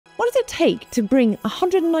What does it take to bring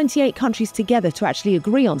 198 countries together to actually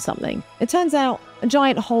agree on something? It turns out, a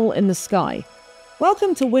giant hole in the sky.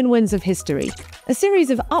 Welcome to Win-Wins of History, a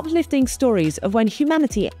series of uplifting stories of when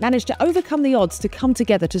humanity managed to overcome the odds to come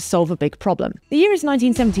together to solve a big problem. The year is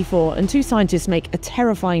 1974 and two scientists make a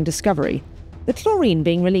terrifying discovery. The chlorine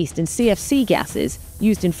being released in CFC gases,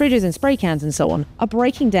 used in fridges and spray cans and so on, are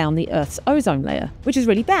breaking down the Earth's ozone layer, which is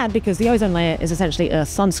really bad because the ozone layer is essentially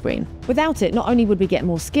Earth's sunscreen. Without it, not only would we get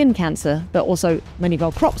more skin cancer, but also many of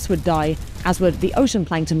our crops would die, as would the ocean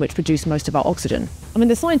plankton which produce most of our oxygen. And when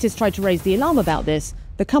the scientists tried to raise the alarm about this,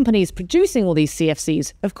 the companies producing all these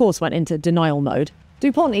CFCs, of course, went into denial mode.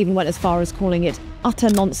 DuPont even went as far as calling it utter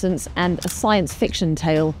nonsense and a science fiction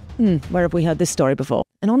tale. Where have we heard this story before?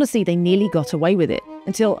 And honestly, they nearly got away with it,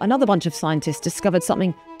 until another bunch of scientists discovered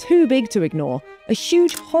something too big to ignore, a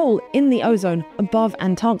huge hole in the ozone above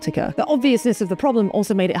Antarctica. The obviousness of the problem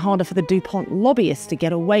also made it harder for the DuPont lobbyists to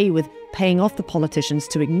get away with paying off the politicians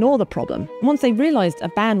to ignore the problem. Once they realized a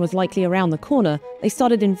ban was likely around the corner, they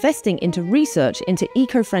started investing into research into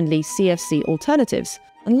eco-friendly CFC alternatives.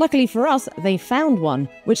 And luckily for us, they found one,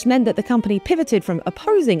 which meant that the company pivoted from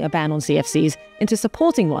opposing a ban on CFCs into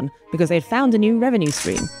supporting one because they had found a new revenue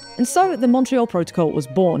stream. And so the Montreal Protocol was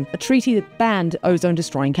born, a treaty that banned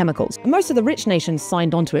ozone-destroying chemicals. And most of the rich nations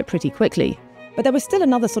signed onto it pretty quickly. But there was still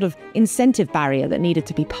another sort of incentive barrier that needed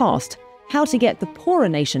to be passed: how to get the poorer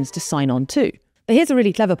nations to sign on too. But here's a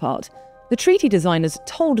really clever part. The treaty designers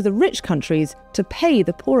told the rich countries to pay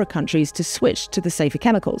the poorer countries to switch to the safer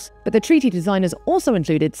chemicals. But the treaty designers also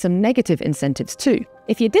included some negative incentives too.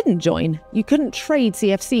 If you didn't join, you couldn't trade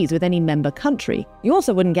CFCs with any member country. You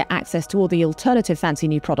also wouldn't get access to all the alternative fancy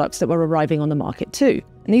new products that were arriving on the market too.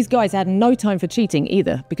 And these guys had no time for cheating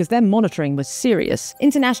either, because their monitoring was serious.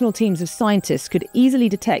 International teams of scientists could easily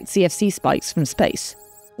detect CFC spikes from space.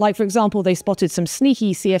 Like, for example, they spotted some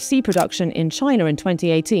sneaky CFC production in China in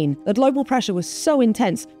 2018. The global pressure was so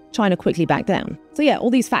intense, China quickly backed down. So yeah, all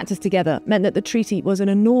these factors together meant that the treaty was an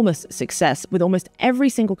enormous success, with almost every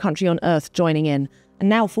single country on Earth joining in. And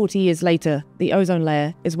now, 40 years later, the ozone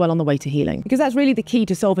layer is well on the way to healing. Because that's really the key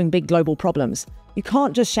to solving big global problems. You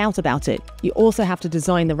can't just shout about it. You also have to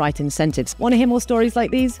design the right incentives. Want to hear more stories like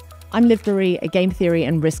these? I'm Liv Boeree, a game theory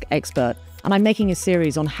and risk expert, and I'm making a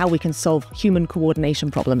series on how we can solve human coordination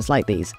problems like these.